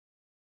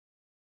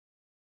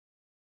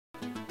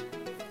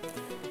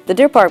The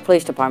Deer Park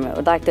Police Department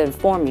would like to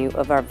inform you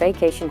of our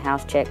Vacation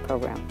House Check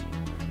program.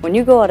 When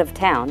you go out of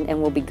town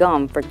and will be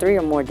gone for 3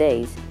 or more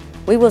days,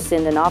 we will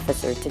send an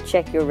officer to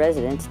check your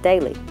residence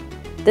daily.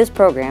 This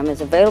program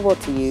is available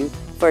to you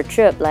for a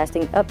trip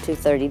lasting up to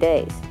 30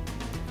 days.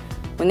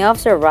 When the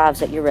officer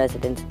arrives at your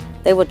residence,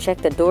 they will check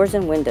the doors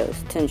and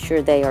windows to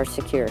ensure they are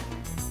secure.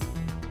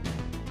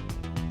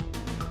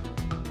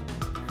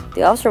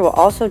 The officer will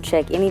also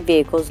check any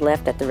vehicles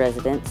left at the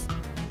residence,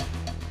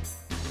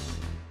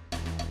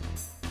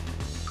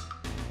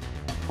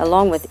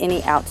 along with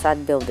any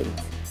outside buildings.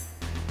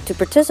 To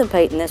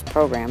participate in this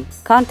program,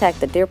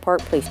 contact the Deer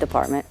Park Police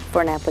Department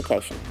for an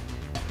application.